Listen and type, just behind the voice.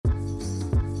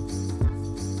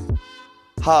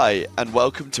Hi, and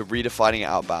welcome to Redefining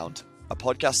Outbound, a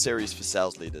podcast series for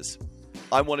sales leaders.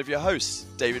 I'm one of your hosts,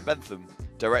 David Bentham,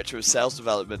 Director of Sales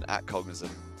Development at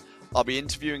Cognizant. I'll be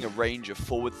interviewing a range of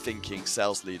forward-thinking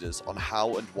sales leaders on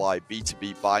how and why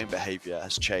B2B buying behavior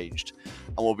has changed,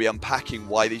 and we'll be unpacking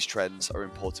why these trends are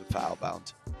important for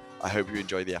outbound. I hope you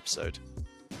enjoy the episode.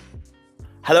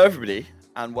 Hello, everybody,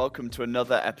 and welcome to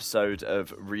another episode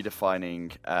of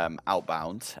Redefining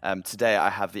Outbound. Today, I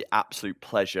have the absolute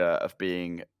pleasure of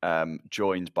being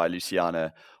joined by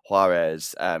Luciana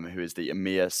Juarez, who is the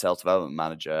EMEA Sales Development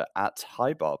Manager at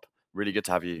HiBob. Really good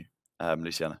to have you,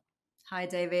 Luciana. Hi,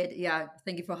 David. Yeah,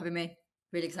 thank you for having me.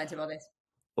 Really excited about this.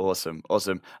 Awesome.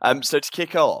 So to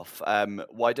kick off,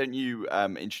 why don't you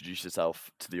introduce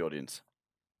yourself to the audience?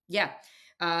 Yeah.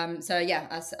 As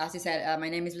you said, my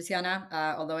name is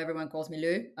Luciana. Although everyone calls me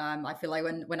Lu, I feel like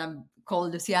when I'm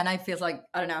called Luciana, it feels like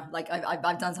I don't know, like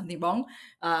I've done something wrong.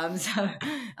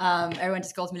 Everyone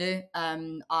just calls me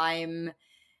Lu.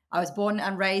 I was born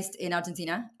and raised in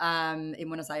Argentina, in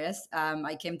Buenos Aires.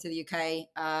 I came to the UK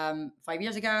 5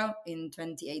 years ago in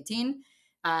 2018,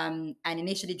 and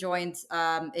initially joined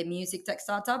a music tech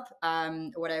startup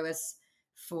where I was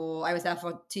there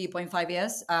for 2.5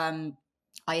 years.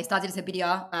 I started as a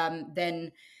BDR,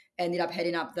 then ended up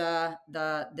heading up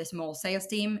the small sales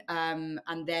team,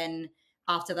 and then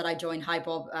after that I joined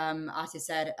HiBob. As you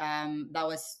said, that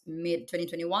was mid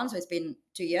 2021, so it's been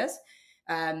 2 years.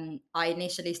 I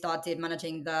initially started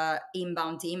managing the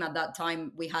inbound team. At that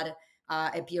time, we had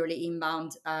a purely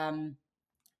inbound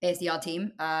SDR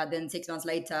team. Then 6 months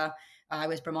later, I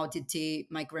was promoted to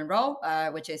my current role,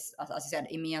 which is, as you said,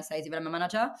 EMEA Sales Development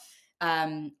Manager.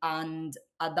 And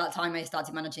at that time, I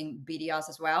started managing BDRs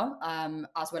as well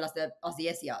as the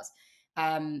SDRs.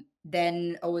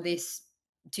 Then over these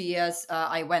 2 years,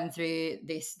 I went through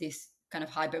this kind of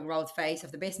hyper growth phase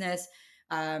of the business.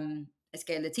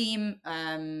 Scaled the team,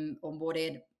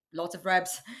 onboarded lots of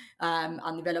reps,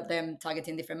 and developed them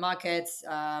targeting different markets: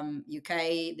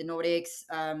 UK, the Nordics,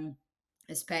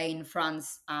 Spain,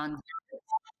 France,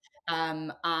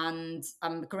 and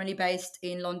I'm currently based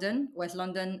in London, West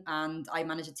London, and I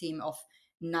manage a team of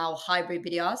now hybrid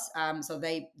BDRs. So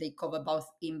they cover both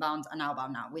inbound and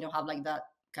outbound now. We don't have like that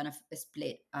kind of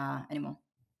split anymore.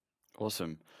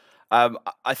 Awesome.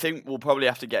 I think we'll probably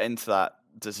have to get into that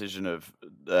decision of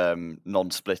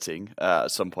non-splitting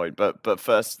at some point. But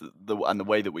first, the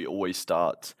way that we always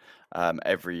start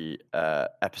every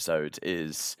episode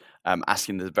is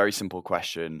asking the very simple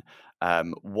question: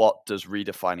 what does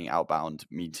redefining outbound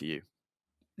mean to you?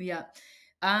 Yeah.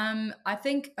 I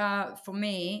think for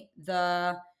me,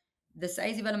 the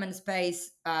sales development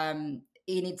space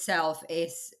in itself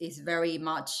is very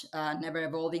much never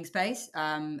evolving space,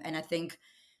 and I think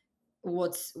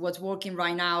what's working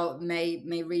right now may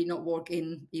really not work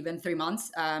in even 3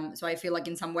 months. So I feel like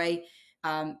in some way,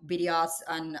 BDRs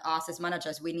and us as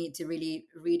managers, we need to really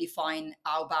redefine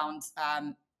outbound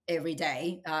every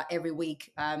day, every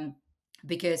week,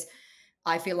 because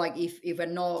I feel like if we're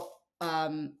not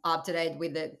up to date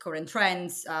with the current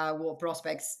trends, what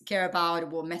prospects care about,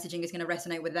 what messaging is going to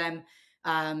resonate with them,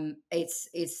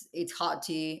 it's hard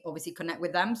to obviously connect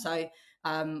with them. So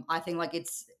I think like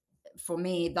it's for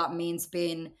me that means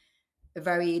being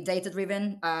very data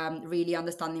driven, really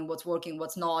understanding what's working,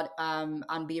 what's not,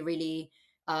 and be really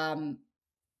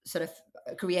sort of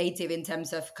creative in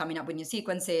terms of coming up with new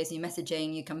sequences, new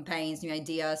messaging, new campaigns, new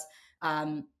ideas.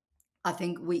 I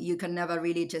think you can never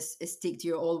really just stick to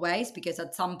your old ways, because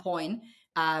at some point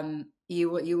you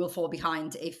will fall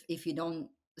behind if you don't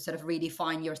sort of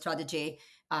redefine your strategy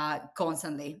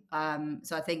constantly.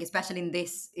 So I think especially in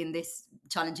this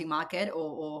challenging market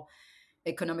or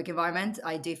economic environment,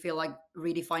 I do feel like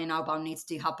redefining outbound needs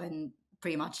to happen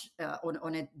pretty much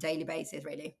on a daily basis,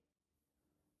 really.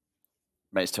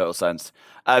 Makes total sense.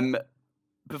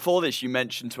 Before this, you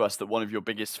mentioned to us that one of your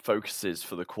biggest focuses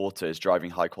for the quarter is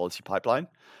driving high quality pipeline.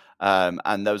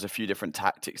 And there was a few different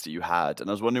tactics that you had. And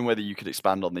I was wondering whether you could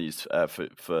expand on these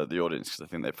for the audience, because I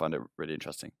think they find it really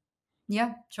interesting.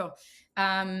 Yeah, sure.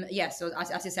 So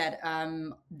as you said,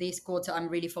 this quarter I'm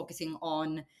really focusing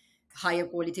on higher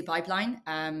quality pipeline.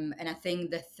 And I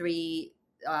think the three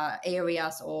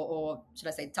areas or should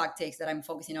I say tactics that I'm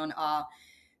focusing on are,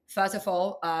 first of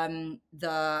all,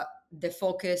 the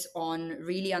focus on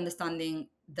really understanding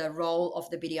the role of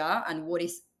the BDR and what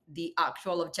is the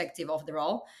actual objective of the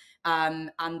role, and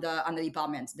the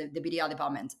department, the BDR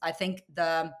department. I think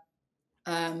I've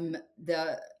kind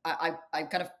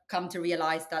of come to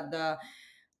realize that the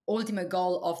ultimate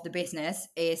goal of the business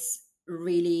is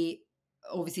really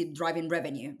obviously driving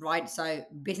revenue, right? So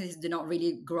businesses do not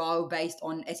really grow based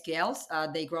on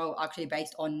SQLs. They grow actually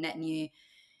based on net new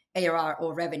ARR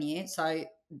or revenue. So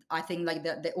I think like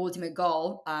the ultimate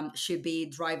goal should be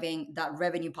driving that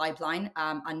revenue pipeline,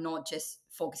 and not just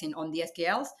focusing on the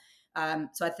SQLs.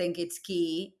 So I think it's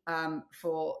key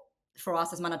for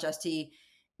us as managers to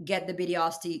get the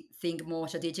BDRs to think more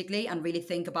strategically and really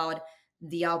think about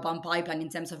the outbound pipeline in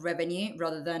terms of revenue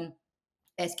rather than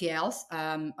SQLs,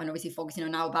 and obviously focusing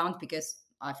on outbound, because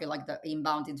I feel like the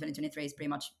inbound in 2023 is pretty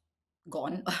much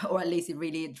gone, or at least it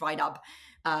really dried up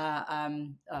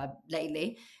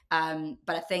lately.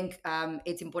 But I think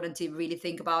it's important to really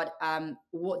think about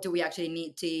what do we actually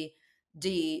need to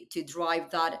do to drive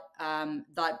that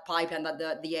pipeline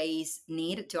that the AEs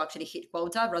need to actually hit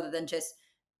quota, rather than just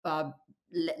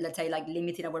let's say like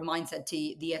limiting our mindset to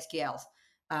the SQLs.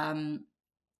 Um,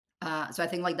 so I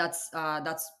think like that's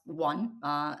one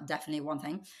definitely one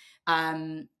thing.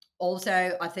 Um,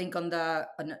 Also, I think on the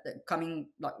coming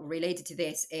like related to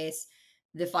this is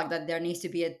the fact that there needs to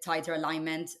be a tighter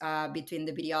alignment between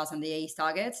the BDRs and the AE's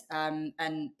targets. And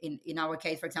in our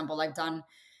case, for example, I've done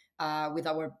with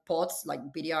our pods like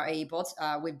BDR AE pods,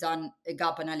 we've done a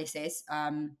gap analysis.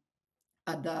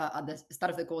 At the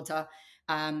start of the quota,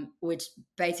 which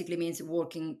basically means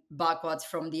working backwards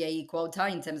from the AE quota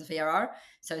in terms of ARR.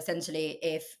 So essentially,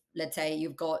 if let's say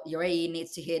you've got your AE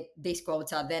needs to hit this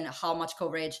quota, then how much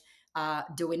coverage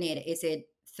do we need? Is it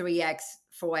 3x,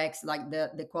 4x like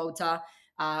the quota?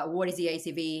 What is the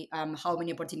ACV? How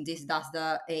many opportunities does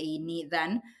the AE need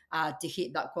then to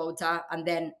hit that quota? And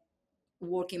then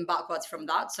working backwards from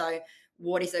that. So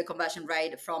what is the conversion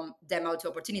rate from demo to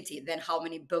opportunity? Then how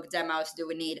many book demos do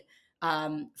we need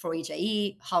for each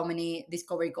AE? How many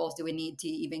discovery calls do we need to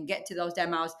even get to those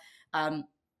demos?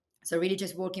 So really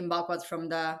just working backwards from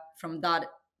that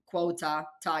quota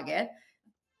target,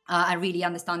 and really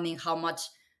understanding how much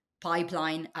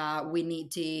pipeline we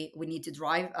need to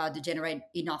drive to generate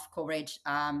enough coverage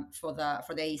for the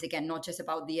AEs. Again, not just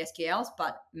about the SQLs,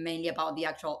 but mainly about the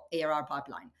actual ARR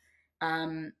pipeline.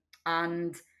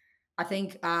 And I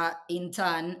think in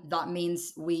turn that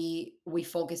means we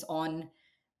focus on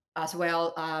as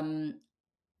well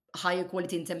higher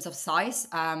quality in terms of size,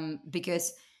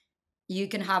 because you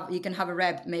can have a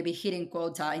rep maybe hitting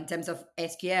quota in terms of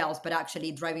SQLs, but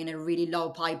actually driving a really low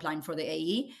pipeline for the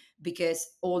AE because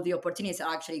all the opportunities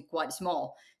are actually quite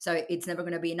small. So it's never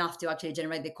going to be enough to actually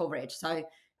generate the coverage. So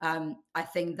I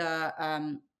think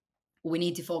we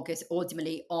need to focus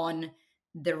ultimately on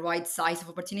the right size of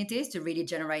opportunities to really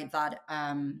generate that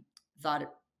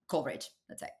coverage.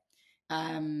 Let's say.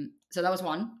 So that was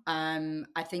one.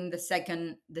 I think the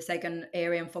second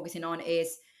area I'm focusing on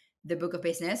is the book of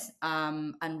business,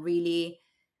 and really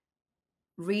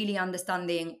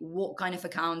understanding what kind of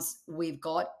accounts we've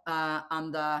got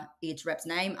under each rep's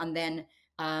name, and then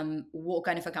what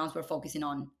kind of accounts we're focusing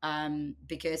on.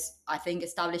 Because I think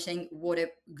establishing what a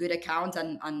good account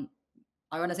and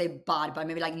I want to say bad, but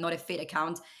maybe like not a fit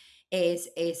account is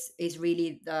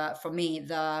really for me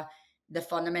the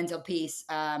fundamental piece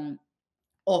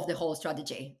of the whole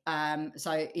strategy.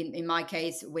 So in my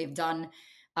case, we've done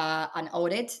an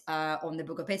audit on the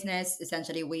book of business.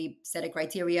 Essentially, we set a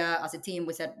criteria as a team.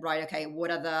 We said, right, okay,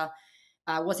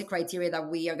 what's the criteria that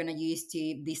we are going to use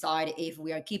to decide if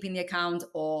we are keeping the account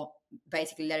or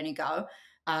basically letting it go.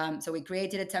 So we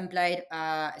created a template,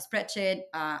 a spreadsheet,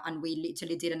 and we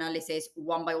literally did analysis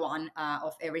one by one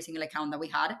of every single account that we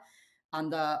had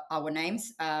under our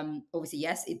names. Obviously,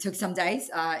 yes, it took some days.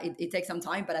 It takes some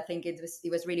time, but I think it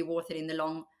was really worth it in the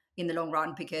long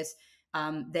run, because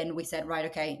then we said, right,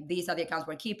 okay, these are the accounts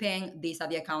we're keeping. These are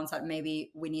the accounts that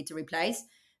maybe we need to replace.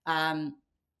 And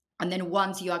then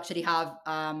once you actually have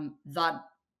that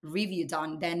review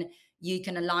done, then you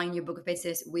can align your book of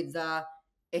business with the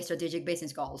strategic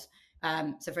business goals.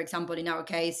 So, for example, in our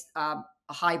case,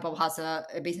 HiBob has a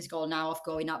business goal now of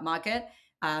going up market.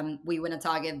 We want to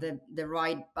target the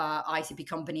right ICP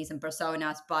companies and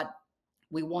personas, but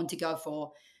we want to go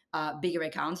for bigger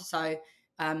accounts. So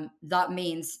that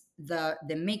means the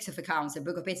mix of accounts, the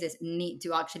book of business, need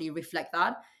to actually reflect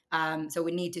that. So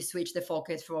we need to switch the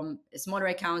focus from smaller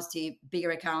accounts to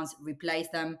bigger accounts, replace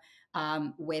them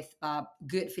with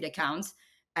good fit accounts.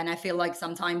 And I feel like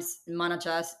sometimes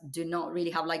managers do not really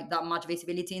have like that much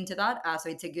visibility into that. So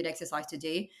it's a good exercise to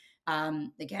do.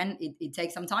 Again, it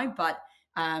takes some time, but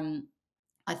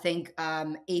I think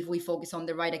if we focus on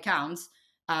the right accounts,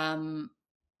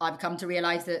 I've come to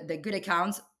realize that the good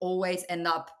accounts always end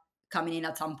up coming in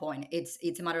at some point.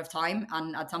 It's a matter of time,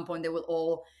 and at some point they will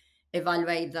all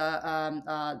evaluate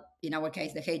in our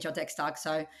case, the HR tech stack.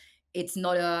 So it's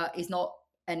not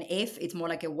an if, it's more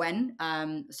like a when.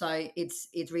 So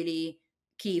it's really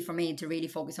key for me to really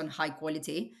focus on high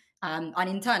quality. And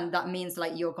in turn, that means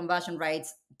like your conversion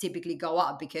rates typically go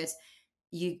up because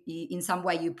you in some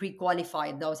way you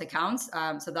pre-qualify those accounts.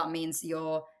 So that means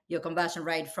your conversion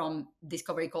rate from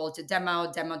discovery call to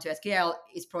demo to SQL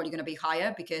is probably going to be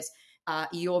higher because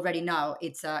you already know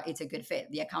it's a good fit.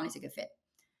 The account is a good fit.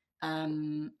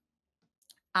 Um,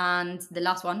 and the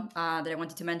last one that I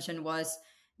wanted to mention was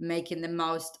making the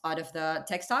most out of the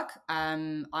tech stack.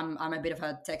 I'm a bit of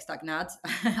a tech stack nerd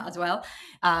as well,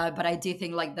 but I do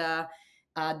think like the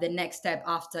next step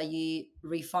after you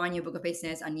refine your book of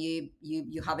business and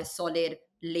you have a solid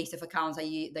list of accounts that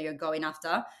you're going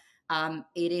after,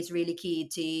 it is really key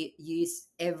to use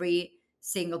every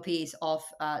single piece of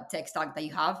tech stack that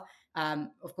you have.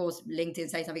 Of course, LinkedIn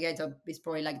Sales Navigator is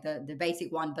probably like the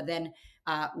basic one, but then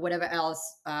whatever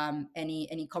else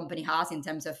any company has in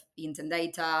terms of intent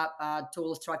data,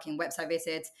 tools tracking website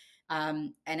visits,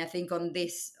 and I think on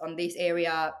this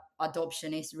area,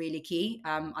 adoption is really key.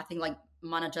 I think like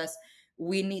managers,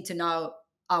 we need to know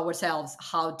ourselves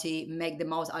how to make the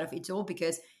most out of each tool,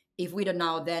 because if we don't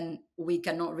know, then we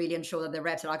cannot really ensure that the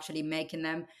reps are actually making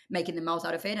the most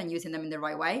out of it and using them in the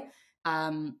right way.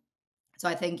 Um, so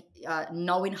I think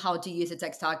knowing how to use a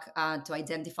tech stack to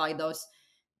identify those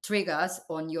triggers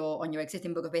on your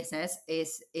existing book of business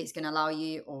is going to allow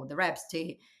you or the reps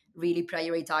to really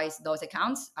prioritize those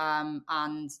accounts,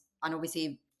 and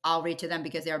obviously outreach to them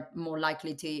because they're more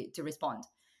likely to respond.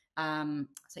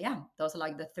 So yeah, those are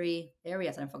like the three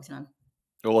areas that I'm focusing on.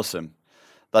 Awesome.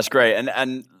 That's great.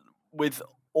 And with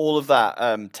all of that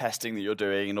testing that you're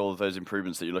doing and all of those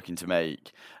improvements that you're looking to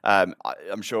make,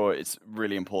 I'm sure it's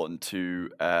really important to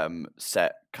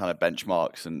set kind of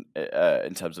benchmarks and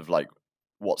in terms of like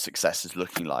what success is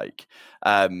looking like.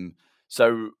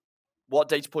 So what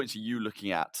data points are you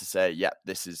looking at to say, yeah,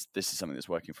 this is something that's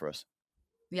working for us?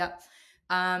 Yeah.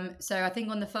 So I think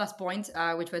on the first point,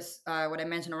 which was what I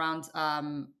mentioned around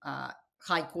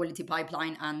high quality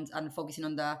pipeline and focusing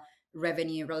on the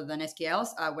revenue rather than SQLs,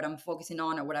 what I'm focusing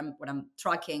on or what I'm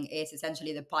tracking is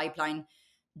essentially the pipeline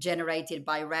generated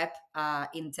by rep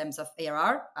in terms of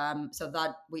ARR, so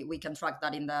that we can track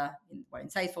that in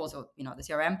Salesforce or the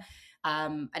CRM,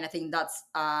 and I think that's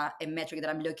a metric that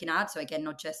I'm looking at. So again,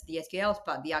 not just the SQLs,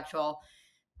 but the actual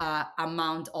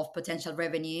amount of potential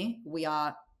revenue we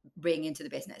are bringing into the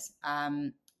business.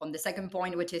 On the second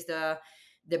point, which is the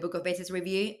book of business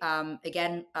review,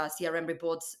 again, CRM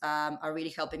reports are really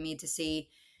helping me to see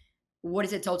what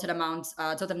is the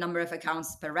total number of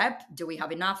accounts per rep. Do we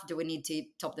have enough? Do we need to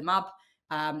top them up?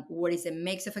 What is the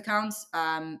mix of accounts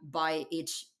by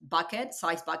each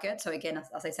size bucket? So again,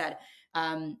 as I said,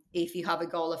 if you have a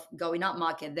goal of going up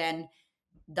market, then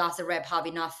does the rep have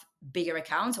enough bigger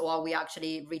accounts, or are we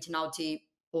actually reaching out to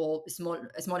all small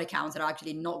accounts that are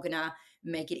actually not gonna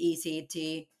make it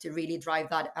easy to really drive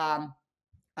that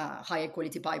higher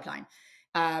quality pipeline?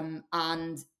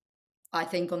 And I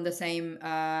think on the same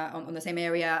on the same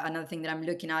area, another thing that I'm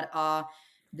looking at are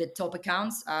the top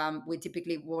accounts. We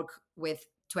typically work with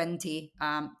 20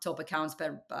 top accounts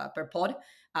per pod.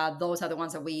 Those are the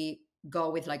ones that we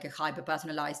go with like a hyper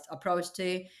personalized approach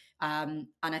to. And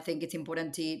I think it's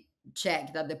important to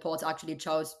check that the pods actually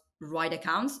chose right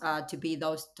accounts to be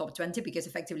those top 20, because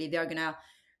effectively they're gonna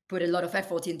put a lot of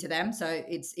effort into them. So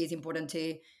it's important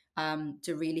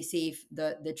to really see if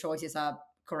the choices are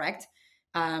correct.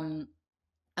 Um,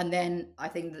 and then I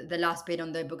think the last bit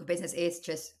on the book of business is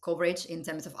just coverage in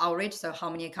terms of outreach. So how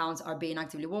many accounts are being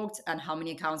actively worked and how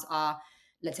many accounts are,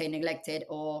 let's say, neglected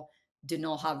or do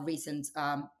not have recent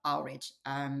outreach.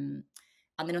 And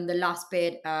then on the last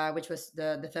bit, which was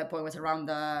the third point, was around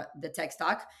the tech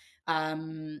stack.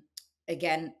 Um,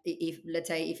 Again, if let's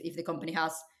say if the company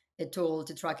has a tool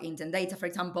to track intent data, for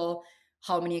example,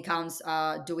 how many accounts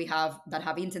do we have that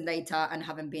have intent data and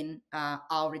haven't been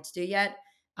outreached to yet?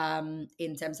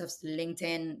 In terms of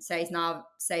LinkedIn Sales Nav,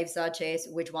 save searches,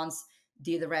 which ones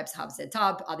do the reps have set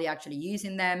up? Are they actually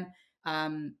using them?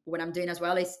 What I'm doing as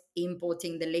well is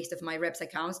importing the list of my reps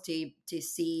accounts to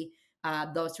see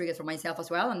those triggers for myself as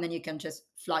well, and then you can just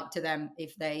flag to them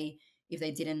if they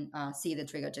didn't see the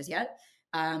trigger just yet.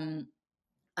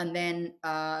 And then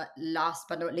last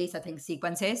but not least, I think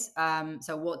sequences.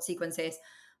 So what sequences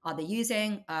are they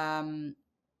using?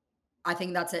 I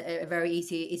think that's a very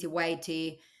easy way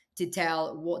to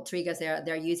tell what triggers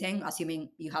they're using. Assuming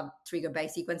you have trigger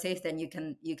based sequences, then you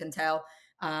can tell,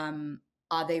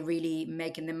 are they really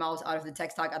making the most out of the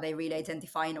tech stack? Are they really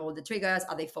identifying all the triggers?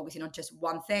 Are they focusing on just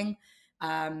one thing?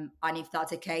 And if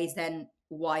that's the case, then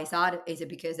why is that? Is it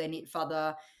because they need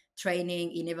further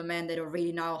training, enablement? They don't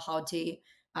really know how to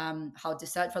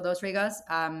search for those triggers.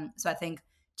 So I think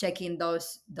checking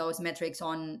those metrics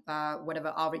on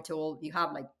whatever outreach tool you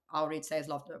have, like outreach, sales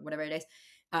loft, whatever it is,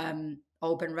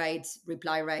 open rates,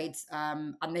 reply rates,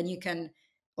 and then you can,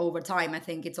 over time, I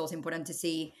think it's also important to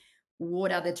see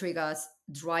what are the triggers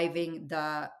driving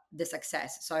the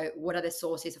success. So what are the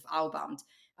sources of outbound?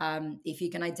 If you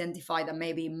can identify that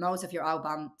maybe most of your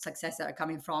outbound success are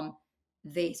coming from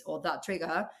this or that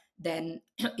trigger, then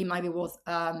it might be worth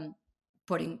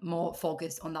putting more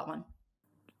focus on that one.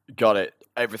 Got it.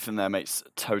 Everything there makes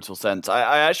total sense.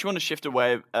 I actually want to shift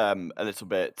away a little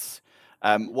bit.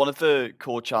 One of the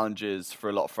core challenges for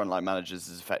a lot of frontline managers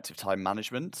is effective time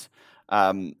management.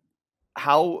 Um,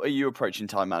 how are you approaching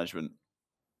time management?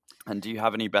 And do you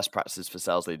have any best practices for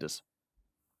sales leaders?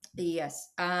 Yes.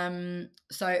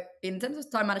 So in terms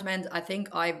of time management, I think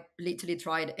I've literally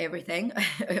tried everything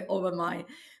over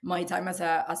my time as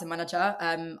a manager.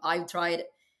 I've tried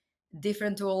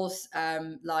different tools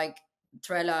like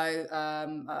Trello,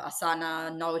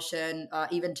 Asana, Notion,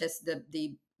 even just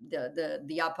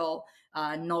the Apple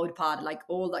Notepad, like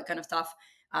all that kind of stuff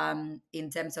in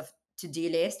terms of to-do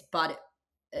list. But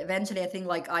eventually, I think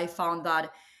like I found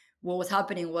that what was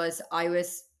happening was I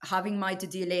was having my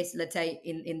to-do list, let's say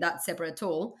in that separate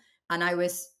tool, and I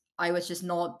was just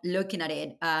not looking at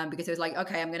it because it was like,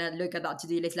 okay, I'm gonna look at that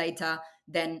to-do list later.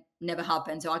 Then never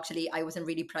happened. So actually, I wasn't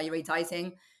really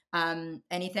prioritizing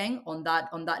anything on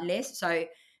that list. So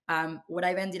what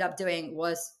I've ended up doing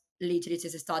was literally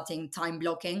just starting time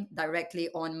blocking directly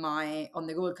on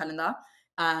the Google Calendar,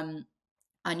 um,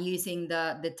 and using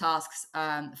the tasks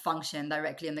function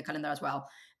directly in the calendar as well.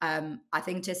 I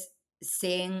think just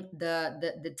seeing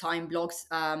the time blocks,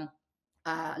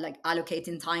 like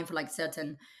allocating time for like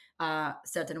certain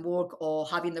work or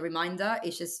having the reminder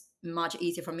is just much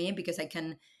easier for me because I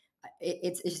can.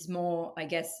 It's just more, I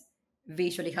guess,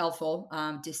 visually helpful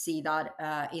to see that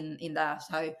in there.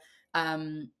 So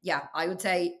yeah, I would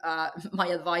say my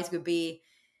advice would be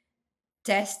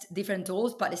test different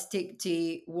tools but stick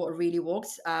to what really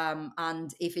works,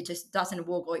 and if it just doesn't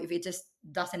work or if it just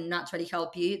doesn't naturally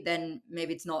help you, then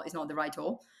maybe it's not the right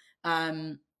tool.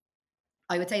 um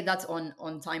I would say that's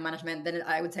on time management. Then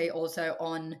I would say also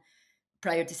on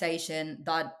prioritization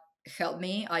that helped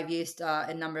me. I've used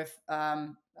a number of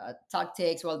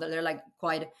tactics. Well, they're like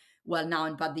quite well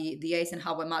known, but the ACE and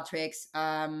HiBob matrix,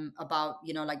 about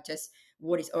like just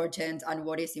what is urgent and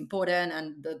what is important,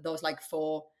 and those like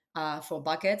four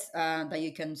buckets that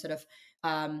you can sort of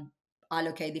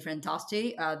allocate different tasks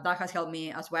to. That has helped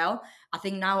me as well. I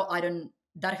think now I don't.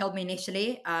 That helped me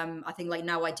initially. I think like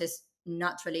now I just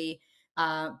naturally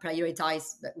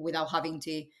prioritize without having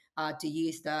to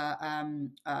use that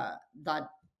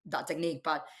technique.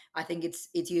 But I think it's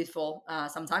useful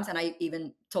sometimes, and I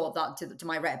even taught that to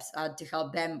my reps to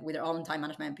help them with their own time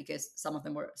management because some of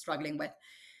them were struggling with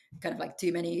kind of like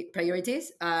too many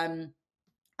priorities.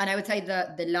 And I would say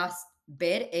the last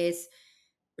bit is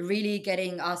really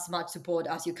getting as much support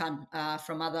as you can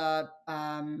from other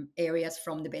areas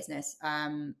from the business.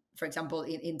 For example,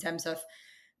 in terms of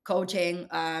coaching,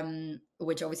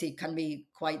 which obviously can be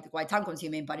quite time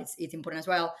consuming, but it's important as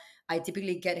well. I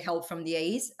typically get help from the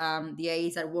AEs. The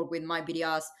AEs that work with my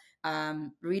BDRs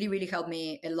really help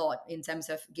me a lot in terms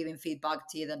of giving feedback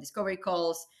to the discovery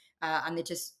calls, and they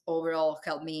just overall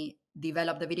help me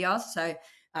develop the videos. So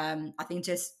I think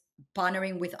just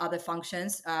partnering with other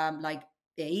functions like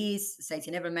AEs, sales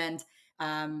enablement,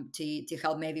 to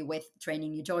help maybe with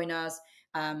training new joiners.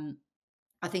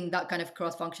 I think that kind of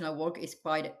cross-functional work is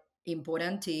quite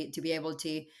important to be able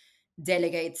to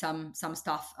delegate some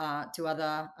stuff to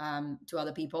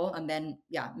other people, and then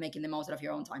making the most out of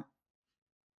your own time.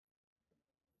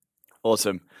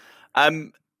 Awesome.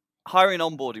 Um, hiring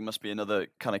and onboarding must be another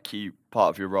kind of key part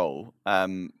of your role.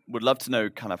 Would love to know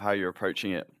kind of how you're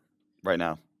approaching it right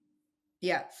now.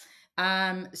 Yeah.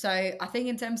 So I think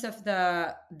in terms of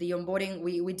the onboarding,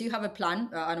 we do have a plan,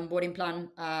 an onboarding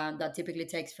plan that typically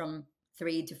takes from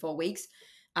 3 to 4 weeks.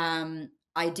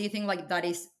 I do think like that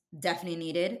is definitely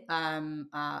needed, and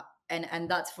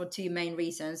that's for two main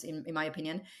reasons, in my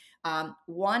opinion.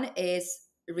 One is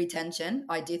retention.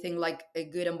 I do think like a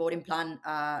good onboarding plan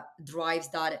drives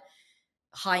that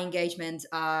high engagement,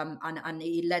 and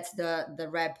it lets the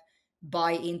rep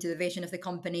buy into the vision of the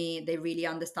company. They really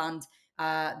understand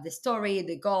the story,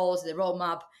 the goals, the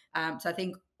roadmap. So I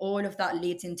think all of that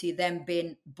leads into them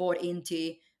being bought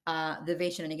into the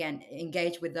vision, and again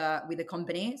engage with the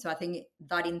company. So I think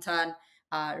that in turn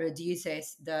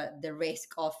reduces the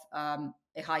risk of a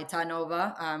high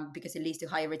turnover, because it leads to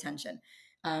higher retention.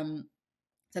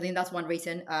 So I think that's one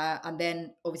reason. And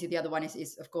then obviously the other one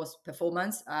is of course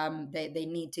performance. They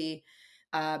need to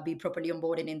be properly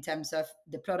onboarded in terms of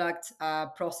the product,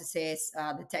 processes,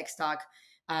 the tech stack.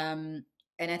 And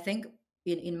I think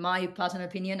in my personal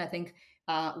opinion, I think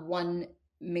one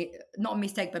not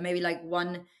mistake, but maybe like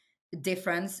one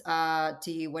difference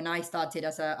to when I started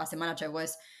as a manager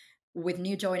was with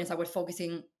new joiners. I was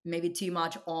focusing maybe too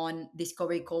much on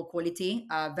discovery call quality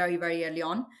very very early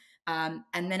on, and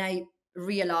then I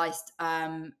realized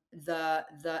the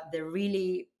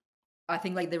really, I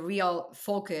think like the real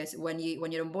focus when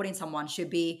you're onboarding someone should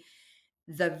be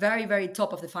the very very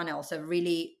top of the funnel, so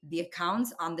really the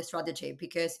accounts and the strategy.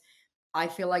 Because I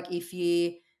feel like I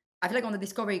feel like on the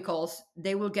discovery calls,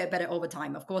 they will get better over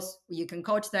time. Of course, you can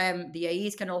coach them. The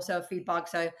AEs can also have feedback,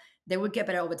 so they will get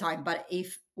better over time. But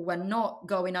if we're not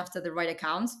going after the right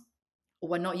accounts, or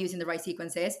we're not using the right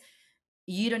sequences,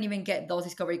 you don't even get those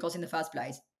discovery calls in the first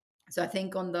place. So I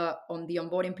think on the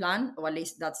onboarding plan, or at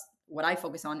least that's what I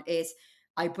focus on, is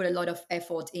I put a lot of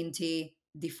effort into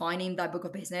defining that book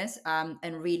of business,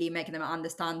 and really making them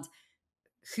understand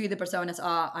who the personas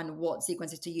are and what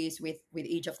sequences to use with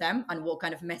each of them, and what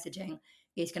kind of messaging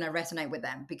is going to resonate with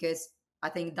them. Because I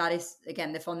think that is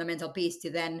again the fundamental piece to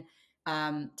then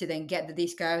get the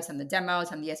discos and the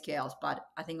demos and the SQLs. But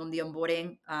I think on the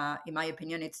onboarding, in my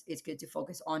opinion, it's good to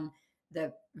focus on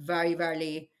the very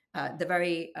very the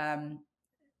very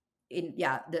in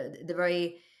yeah the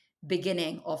very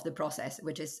beginning of the process,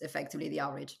 which is effectively the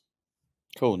outreach.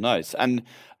 Cool, nice. And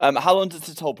how long does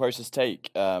this whole process take?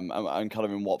 And kind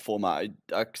of in what format?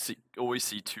 Always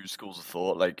see two schools of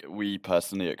thought. Like we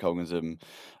personally at Cognizant,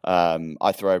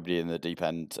 I throw everybody in the deep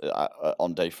end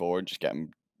on day 4 and just get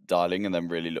them dialing, and then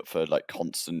really look for like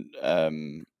constant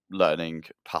learning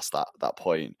past that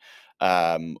point.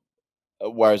 Um,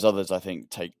 Whereas others, I think,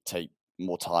 take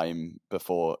more time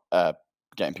before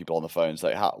getting people on the phone.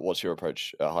 So, what's your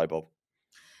approach at HiBob?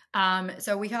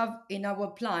 So we have in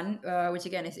our plan, which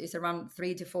again is around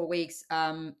 3 to 4 weeks.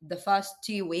 The first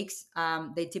 2 weeks,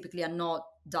 they typically are not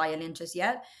dial-in just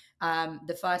yet.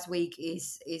 The first week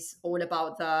is all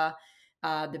about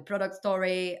the product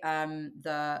story,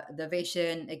 the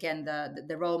vision, again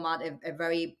the roadmap, a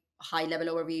very high level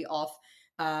overview of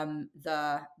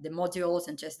the modules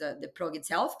and just the product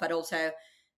itself, but also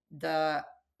the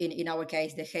in our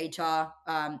case the HR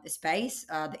space,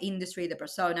 the industry, the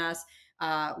personas,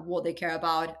 what they care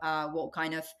about, what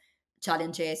kind of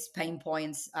challenges, pain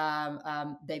points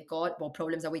they've got, what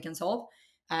problems that we can solve.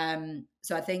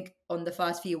 So I think on the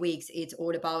first few weeks, it's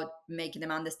all about making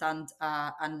them understand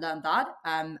and learn that.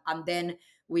 And then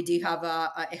we do have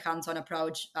a hands-on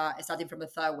approach starting from the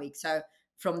third week. So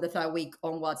from the third week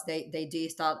onwards, they do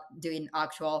start doing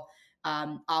actual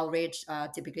outreach.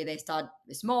 Typically, they start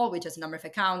small with just a number of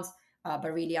accounts,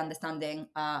 but really understanding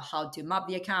how to map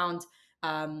the account,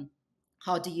 um,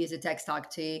 how to use a tech stack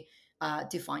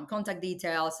to find contact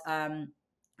details, and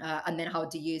then how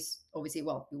to use, obviously,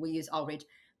 well, we use outreach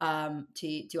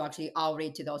to actually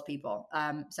outreach to those people.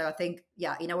 So I think,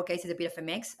 yeah, in our case, it's a bit of a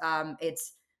mix.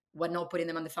 It's we're not putting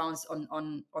them on the phones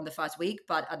on the first week,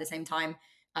 but at the same time,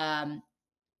 um,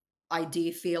 I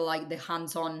do feel like the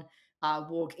hands-on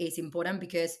work is important,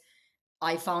 because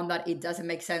I found that it doesn't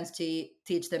make sense to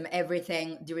teach them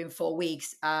everything during 4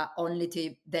 weeks, only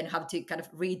to then have to kind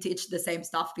of reteach the same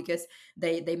stuff, because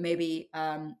they maybe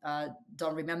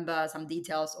don't remember some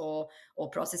details or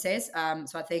processes.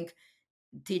 So I think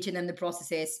teaching them the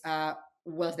processes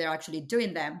whilst they're actually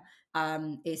doing them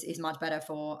is much better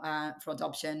for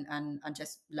adoption and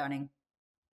just learning.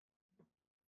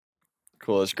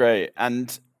 Cool, that's great.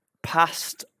 And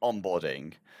past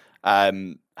onboarding,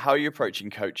 how are you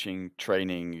approaching coaching,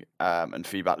 training, and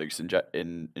feedback loops in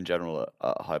general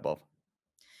at HiBob?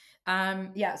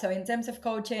 Yeah, so in terms of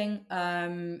coaching,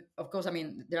 of course, I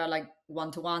mean there are like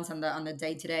one-to-ones and the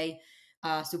day-to-day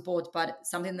support, but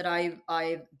something that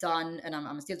I've done and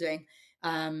I'm still doing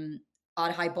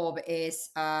at HiBob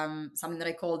is something that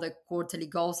I call the quarterly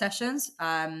goal sessions.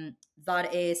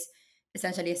 That is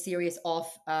essentially a series of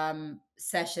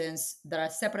sessions that are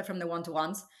separate from the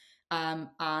one-to-ones,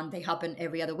 and they happen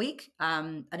every other week.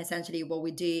 And essentially, what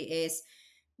we do is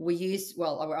we use,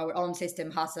 well, our own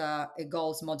system has a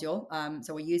goals module,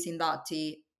 so we're using that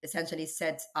to essentially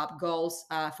set up goals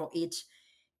for each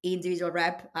individual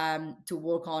rep to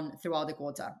work on throughout the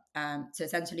quarter. So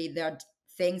essentially there are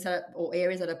things or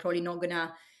areas that are probably not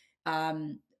gonna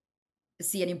um,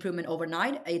 see an improvement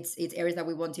overnight. It's areas that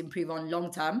we want to improve on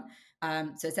long term.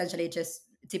 So essentially, just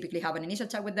typically have an initial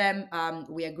chat with them.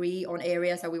 We agree on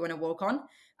areas that we want to work on,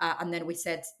 and then we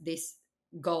set these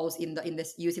goals in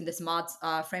this using the SMART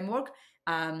framework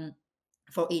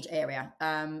for each area.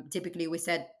 Typically, we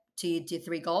set 2 to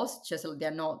 3 goals, just so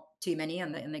they're not too many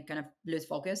and they kind of lose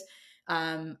focus.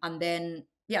 And then,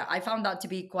 yeah, I found that to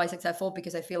be quite successful,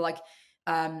 because I feel like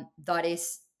that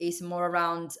is is more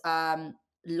around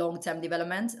long-term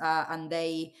development, and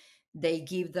they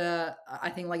give the I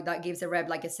think like that gives the rep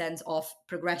like a sense of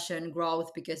progression,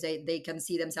 growth, because they can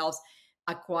see themselves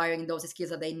acquiring those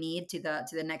skills that they need to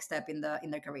the next step in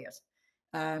their careers.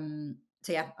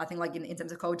 So yeah, I think like in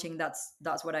terms of coaching,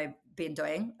 that's what I've been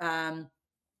doing.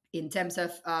 In terms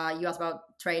of you asked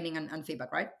about training and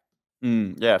feedback, right?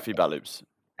 Yeah, feedback loops.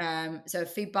 So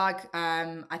feedback,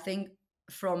 I think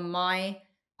from my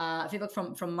feedback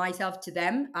from myself to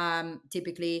them,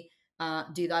 typically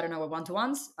do that on our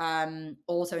one-to-ones.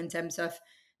 Also in terms of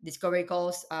discovery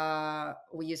calls,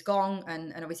 we use Gong,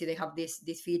 and obviously they have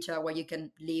this feature where you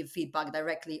can leave feedback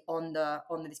directly on the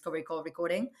discovery call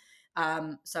recording.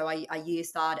 So I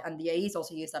use that, and the AEs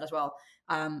also use that as well,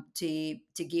 to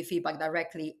give feedback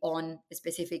directly on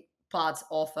specific parts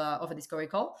of a discovery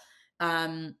call.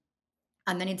 Um,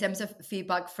 and then in terms of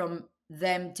feedback from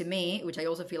them to me, which I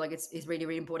also feel like is really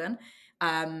really important,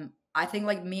 I think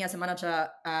like me as a manager,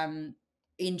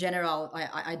 in general,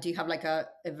 I do have like a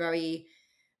very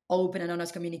open and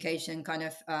honest communication kind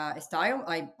of style.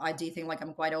 I do think like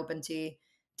I'm quite open to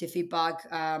feedback,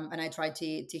 and I try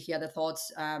to hear the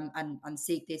thoughts, and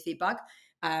seek this feedback.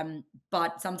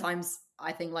 But sometimes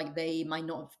I think like they might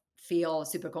not feel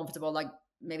super comfortable like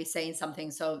maybe saying something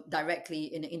so directly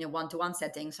in a one-to-one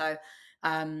setting. So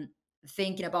um,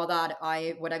 thinking about that,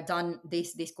 I what I've done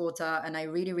this quarter, and I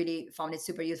really really found it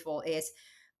super useful, is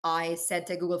I set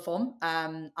a Google form,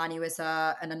 and it was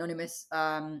an anonymous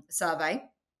survey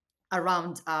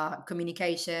around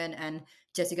communication, and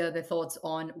just to get their thoughts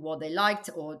on what they liked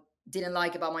or didn't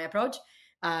like about my approach.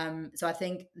 So I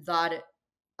think that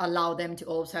allowed them to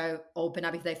also open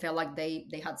up if they felt like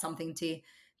they had something to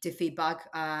feedback,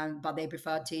 but they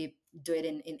prefer to do it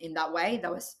in that way.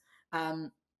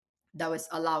 Um, that was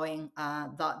allowing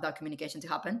that communication to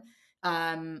happen.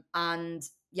 And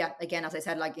yeah, again, as I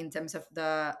said, like in terms of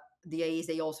the AEs,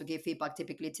 they also give feedback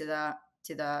typically to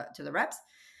the reps.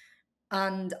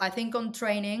 And I think on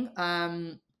training,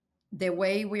 the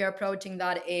way we are approaching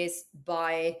that is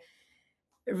by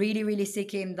really, really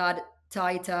seeking that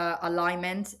tighter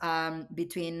alignment,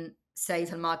 between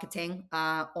sales and marketing,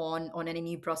 on any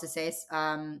new processes.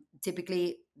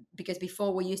 Typically, because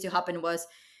before what used to happen was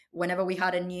whenever we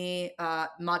had a new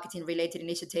marketing related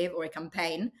initiative or a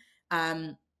campaign,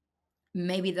 um,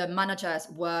 maybe the managers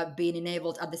were being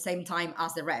enabled at the same time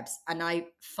as the reps, and I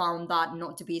found that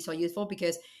not to be so useful,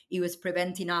 because it was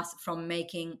preventing us from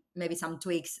making maybe some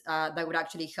tweaks that would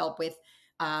actually help with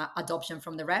adoption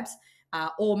from the reps,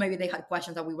 or maybe they had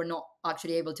questions that we were not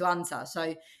actually able to answer.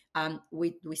 So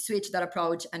we switched that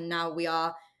approach, and now we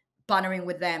are partnering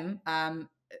with them,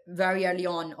 very early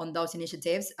on those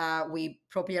initiatives. We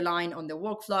properly align on the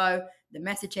workflow, the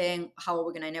messaging, how are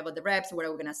we going to enable the reps, what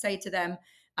are we going to say to them.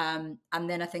 And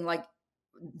then I think like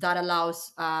that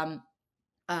allows them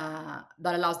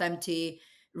to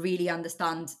really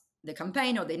understand the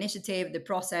campaign or the initiative, the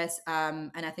process,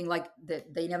 and I think like the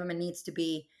enablement needs to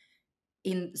be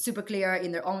in super clear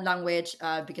in their own language,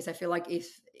 because I feel like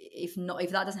if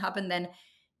that doesn't happen, then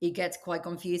it gets quite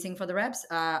confusing for the reps,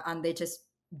 and they just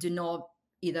do not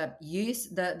either use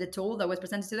the tool that was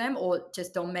presented to them, or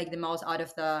just don't make the most out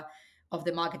of the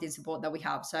marketing support that we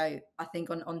have. So I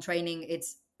think on training,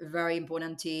 it's very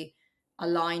important to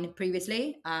align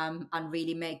previously, and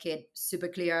really make it super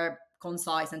clear,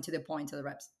 concise, and to the point to the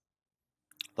reps.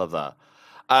 Love that.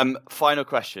 Final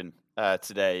question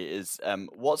today is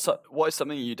what is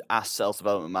something you'd ask sales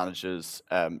development managers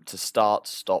to start,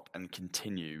 stop, and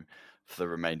continue for the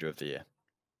remainder of the year?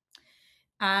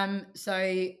 So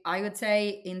I would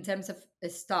say in terms of a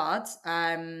start,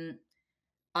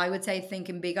 I would say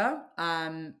thinking bigger.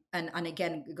 And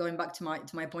again, going back to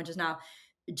my point just now,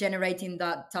 generating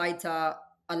that tighter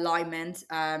alignment,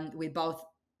 with both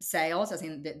sales, as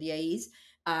in the AEs,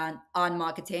 and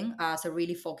marketing. So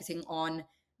really focusing on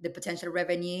the potential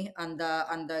revenue and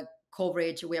the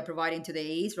coverage we are providing to the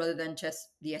AEs, rather than just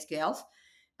the SQLs.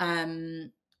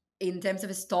 Um, in terms of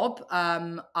a stop,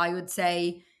 I would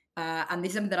say, and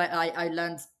this is something that I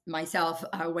learned myself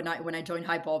when I joined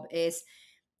HiBob, is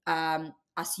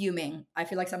assuming. I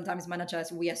feel like sometimes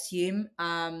managers, we assume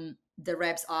the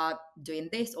reps are doing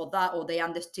this or that, or they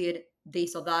understood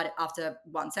this or that after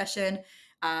one session,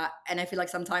 and I feel like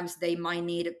sometimes they might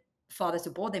need further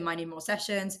support. They might need more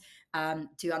sessions,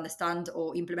 to understand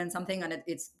or implement something, and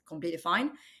it's completely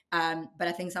fine. But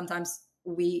I think sometimes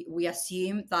we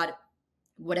assume that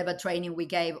whatever training we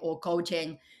gave or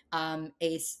coaching,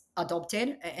 is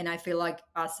adopted, and I feel like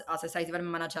as a sales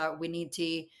development manager, we need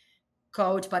to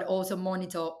coach but also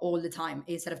monitor all the time,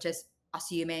 instead of just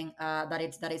assuming that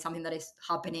it's something that is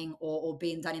happening or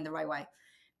being done in the right way.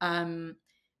 um,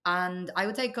 And I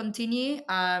would say continue.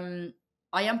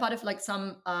 I am part of like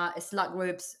some Slack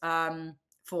groups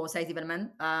for sales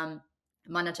development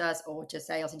managers or just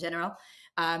sales in general.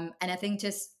 And I think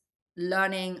just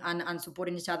learning and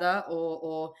supporting each other,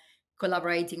 or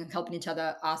collaborating and helping each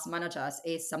other as managers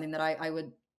is something that I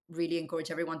would really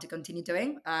encourage everyone to continue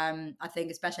doing. I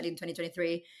think especially in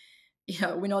 2023,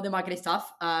 we know the market is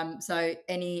tough. So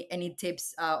any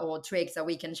tips or tricks that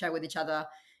we can share with each other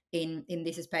in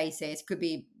these spaces, could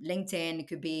be LinkedIn, it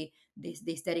could be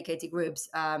these dedicated groups.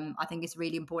 I think it's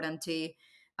really important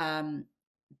um,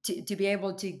 to be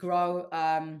able to grow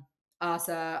as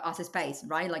a space,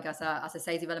 right? Like as a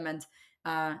sales development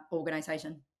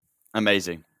organization.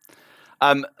 Amazing.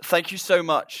 Thank you so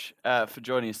much for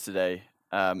joining us today,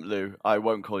 Lou. I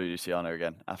won't call you Luciana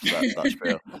again after that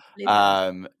spiel. Please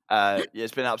don't. Yeah,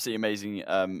 it's been absolutely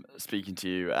amazing speaking to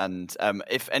you. And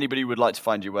if anybody would like to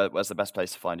find you, where's the best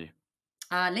place to find you?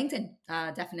 LinkedIn,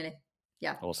 definitely.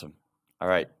 Yeah. Awesome. All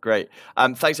right, great.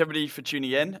 Thanks everybody for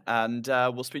tuning in, and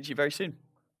we'll speak to you very soon.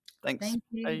 Thanks. Thank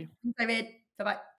you. Bye. David. Bye bye.